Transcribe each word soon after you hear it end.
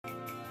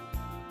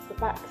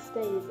back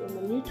stays in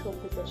the neutral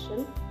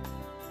position,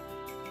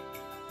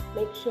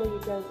 make sure you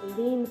don't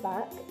lean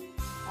back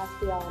as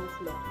the arms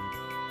lift.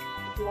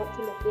 If you want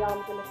to lift the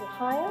arms a little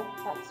higher,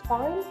 that's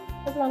fine,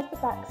 as long as the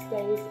back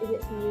stays in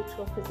its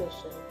neutral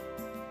position.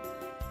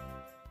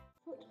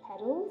 Foot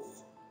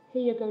pedals.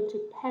 Here you're going to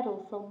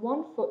pedal from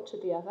one foot to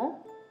the other,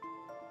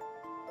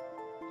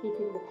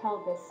 keeping the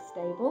pelvis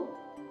stable.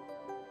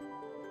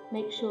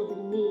 Make sure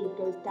the knee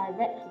goes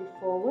directly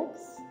forwards.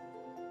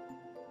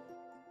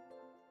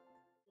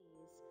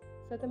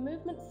 So the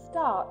movement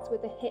starts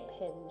with a hip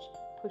hinge.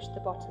 Push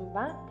the bottom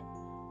back,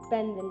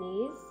 bend the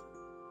knees,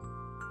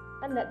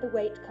 and let the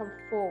weight come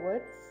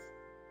forwards,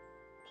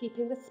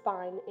 keeping the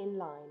spine in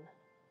line.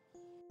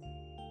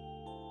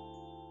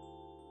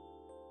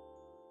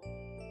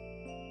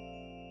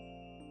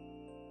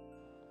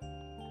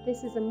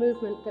 This is a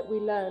movement that we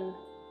learn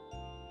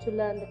to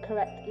learn the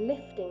correct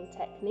lifting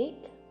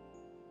technique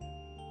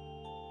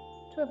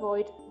to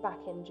avoid back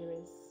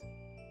injuries.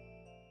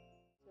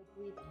 So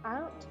breathe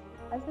out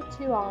as the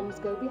two arms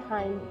go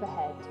behind the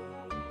head.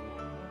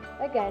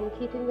 Again,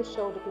 keeping the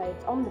shoulder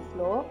blades on the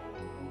floor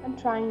and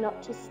trying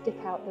not to stick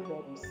out the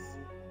ribs.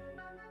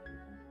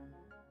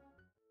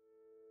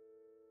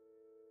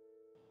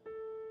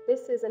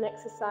 This is an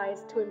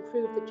exercise to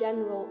improve the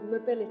general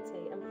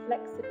mobility and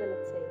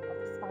flexibility of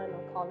the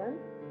spinal column.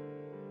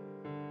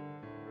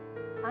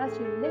 As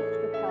you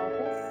lift the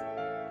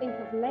pelvis, think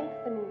of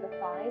lengthening the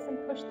thighs and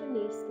push the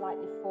knees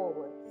slightly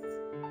forwards.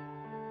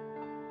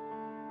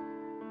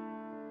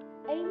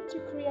 Aim to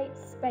create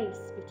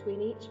space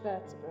between each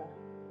vertebra.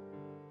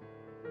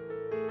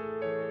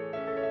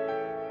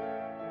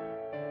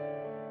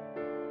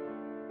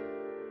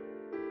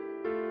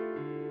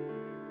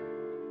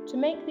 To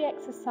make the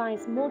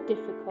exercise more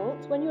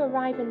difficult, when you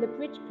arrive in the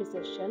bridge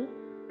position,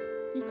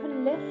 you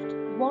can lift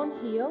one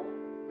heel,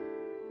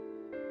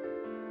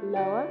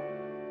 lower,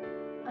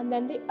 and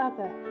then the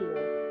other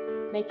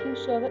heel, making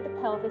sure that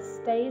the pelvis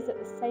stays at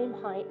the same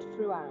height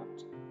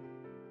throughout.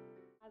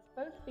 As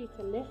both feet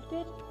are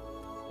lifted,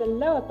 the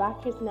lower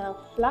back is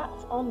now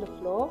flat on the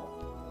floor,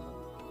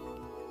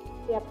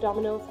 the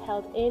abdominals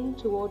held in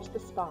towards the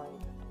spine.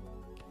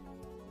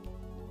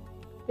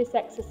 This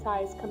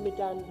exercise can be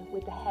done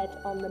with the head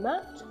on the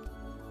mat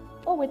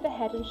or with the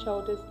head and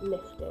shoulders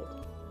lifted.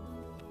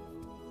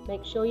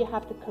 Make sure you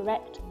have the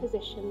correct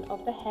position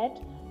of the head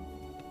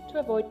to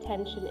avoid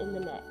tension in the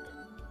neck.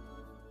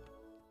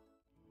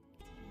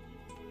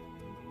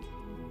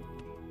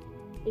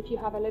 If you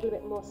have a little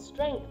bit more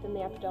strength in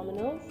the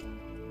abdominals,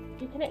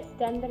 you can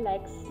extend the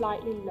legs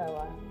slightly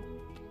lower.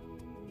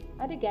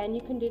 And again,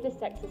 you can do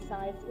this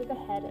exercise with the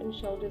head and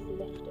shoulders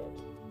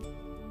lifted.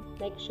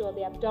 Make sure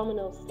the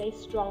abdominals stay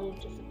strong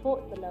to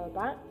support the lower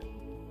back.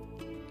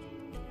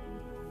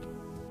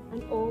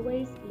 And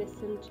always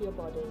listen to your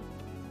body.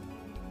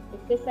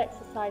 If this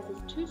exercise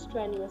is too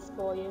strenuous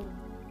for you,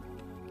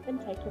 then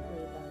take a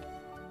breather.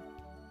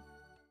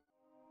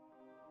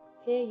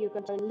 Here you're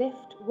going to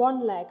lift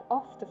one leg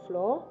off the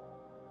floor,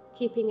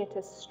 keeping it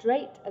as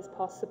straight as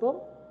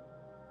possible,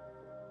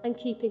 and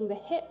keeping the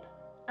hip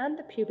and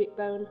the pubic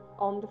bone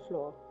on the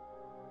floor.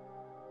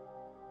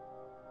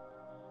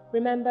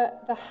 Remember,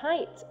 the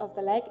height of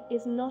the leg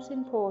is not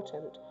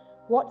important.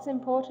 What's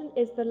important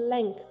is the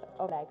length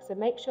of the leg, so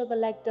make sure the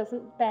leg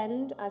doesn't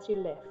bend as you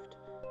lift.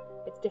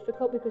 It's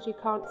difficult because you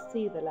can't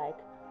see the leg.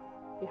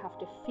 You have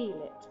to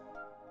feel it.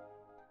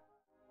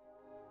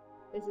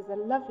 This is a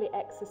lovely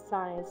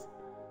exercise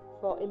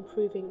for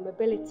improving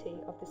mobility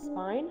of the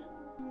spine.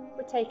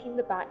 We're taking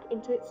the back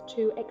into its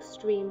two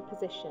extreme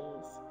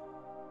positions,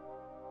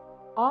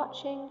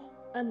 arching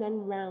and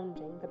then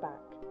rounding the back.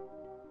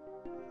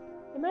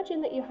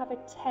 Imagine that you have a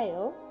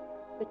tail.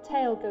 The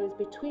tail goes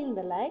between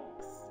the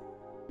legs,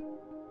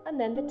 and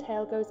then the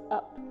tail goes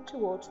up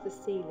towards the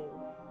ceiling.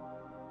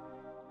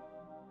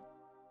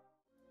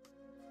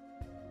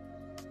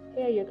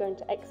 Here you're going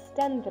to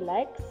extend the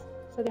legs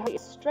so they have a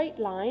straight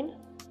line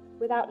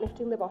without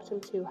lifting the bottom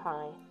too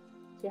high.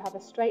 So you have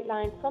a straight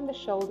line from the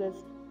shoulders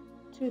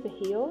to the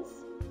heels.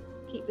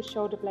 Keep the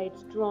shoulder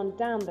blades drawn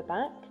down the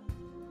back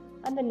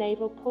and the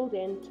navel pulled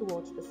in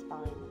towards the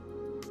spine.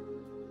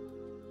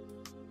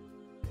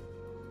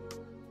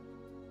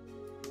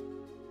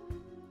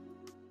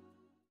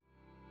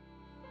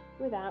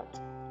 Without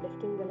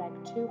lifting the leg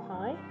too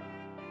high,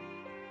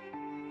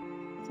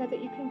 so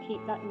that you can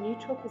keep that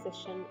neutral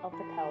position of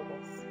the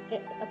pelvis,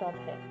 hip above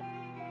hip.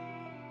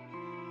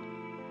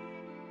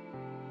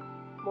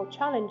 More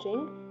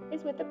challenging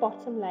is with the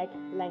bottom leg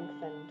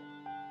lengthened.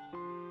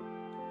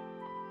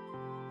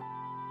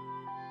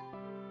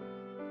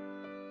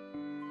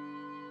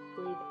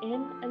 Breathe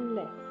in and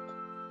lift.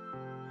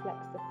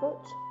 Flex the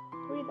foot,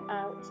 breathe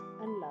out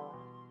and lower.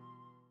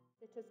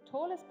 Sit as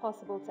tall as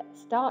possible to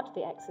start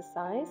the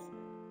exercise.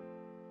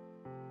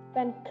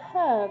 Then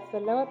curve the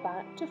lower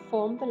back to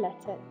form the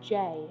letter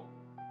J.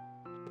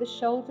 The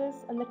shoulders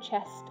and the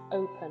chest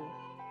open.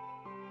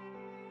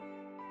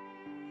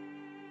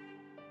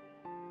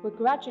 We're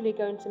gradually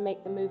going to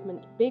make the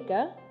movement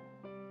bigger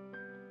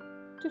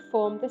to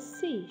form the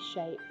C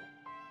shape,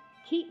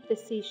 Keep the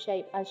C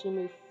shape as you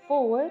move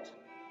forward,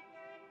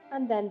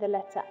 and then the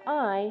letter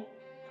I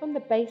from the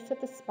base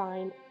of the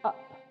spine up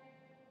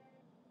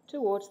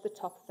towards the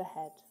top of the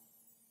head.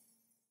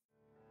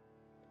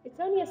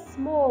 It's only a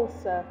small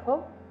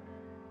circle,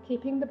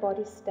 keeping the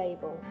body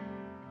stable.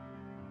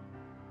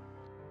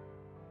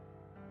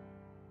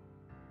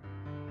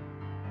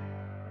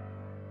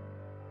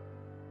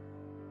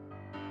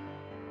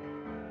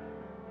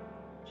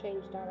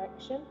 Change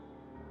direction.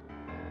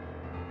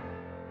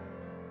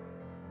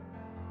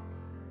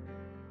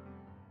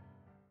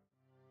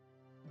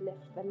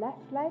 Lift the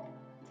left leg,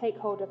 take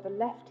hold of the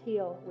left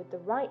heel with the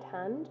right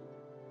hand,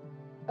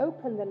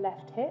 open the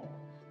left hip,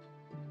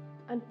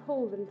 and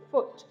pull the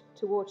foot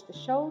towards the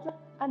shoulder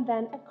and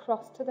then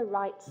across to the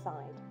right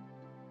side.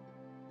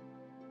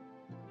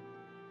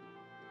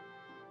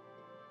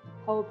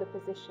 Hold the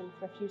position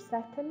for a few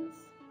seconds.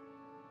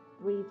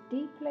 Breathe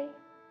deeply.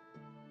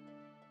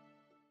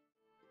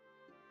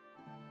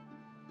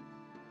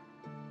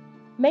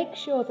 Make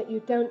sure that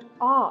you don't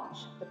arch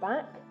the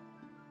back,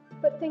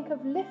 but think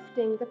of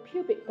lifting the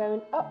pubic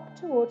bone up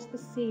towards the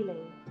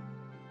ceiling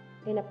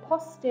in a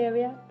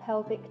posterior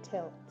pelvic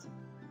tilt.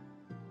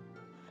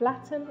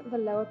 Flatten the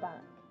lower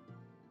back.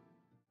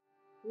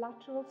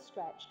 Lateral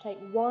stretch. Take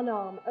one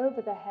arm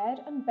over the head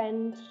and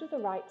bend to the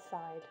right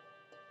side.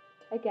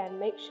 Again,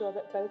 make sure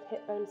that both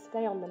hip bones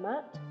stay on the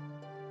mat.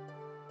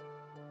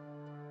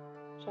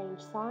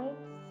 Change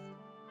sides.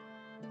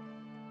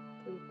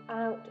 Breathe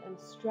out and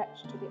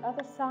stretch to the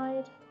other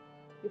side.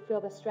 You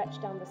feel the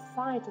stretch down the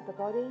sides of the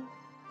body.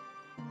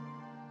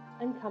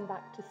 And come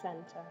back to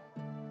center.